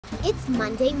It's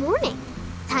Monday morning.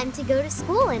 Time to go to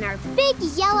school in our big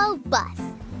yellow bus.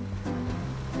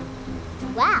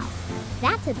 Wow,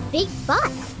 that's a big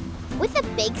bus with a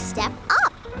big step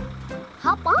up.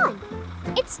 Hop on.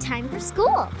 It's time for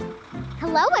school.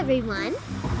 Hello, everyone.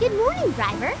 Good morning,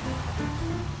 driver.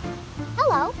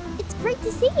 Hello, it's great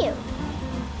to see you.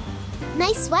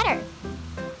 Nice sweater.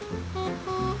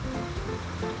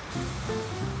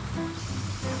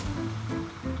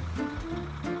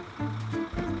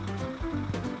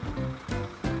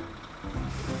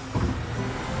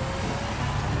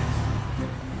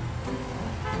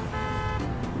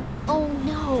 Oh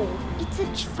no, it's a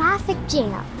traffic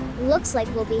jam. Looks like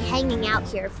we'll be hanging out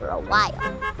here for a while.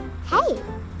 Hey,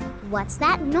 what's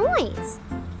that noise?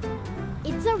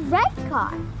 It's a red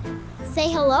car. Say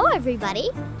hello, everybody.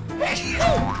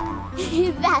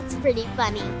 That's pretty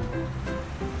funny.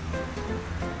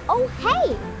 Oh,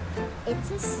 hey,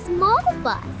 it's a small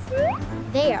bus.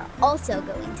 They are also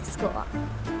going to school.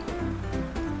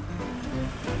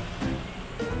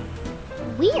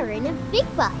 We are in a big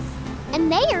bus,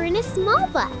 and they are in a small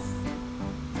bus.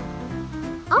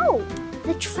 Oh,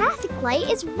 the traffic light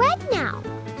is red now.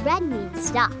 Red means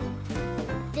stop.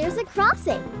 There's a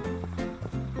crossing.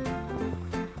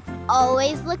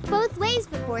 Always look both ways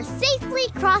before safely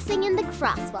crossing in the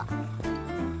crosswalk.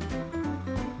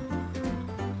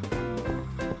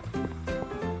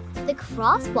 The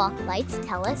crosswalk lights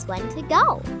tell us when to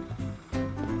go.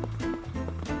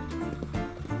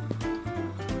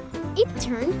 It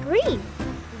turned green.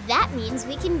 That means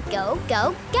we can go,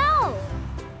 go, go!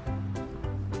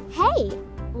 Hey,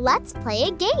 let's play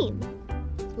a game.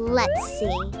 Let's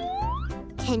see.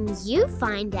 Can you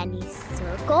find any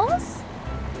circles?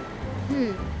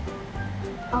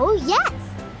 Oh, yes!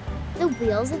 The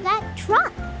wheels of that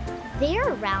truck.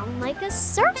 They're round like a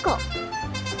circle.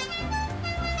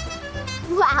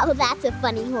 Wow, that's a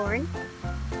funny horn.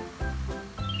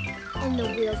 And the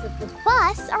wheels of the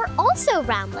bus are also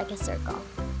round like a circle.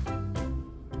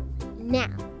 Now,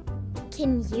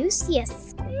 can you see a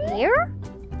square?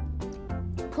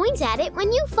 Point at it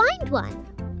when you find one.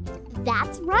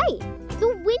 That's right. The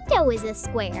window is a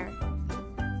square.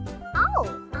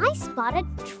 Oh, I spot a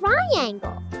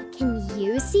triangle. Can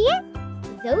you see it?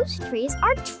 Those trees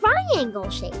are triangle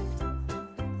shaped.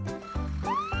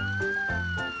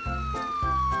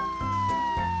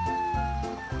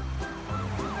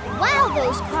 Wow,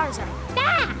 those cars are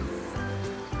fast!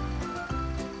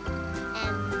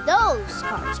 And those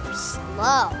cars are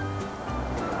slow.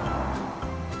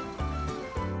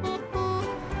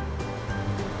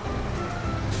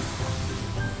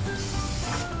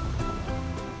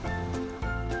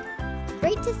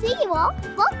 Great to see you all.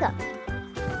 Welcome.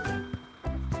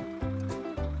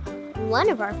 One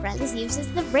of our friends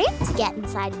uses the ramp to get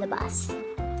inside the bus.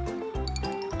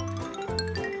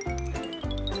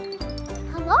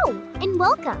 Hello and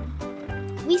welcome.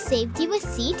 We saved you a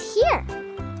seat here.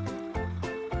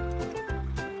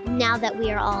 Now that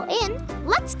we are all in,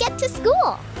 let's get to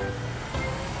school.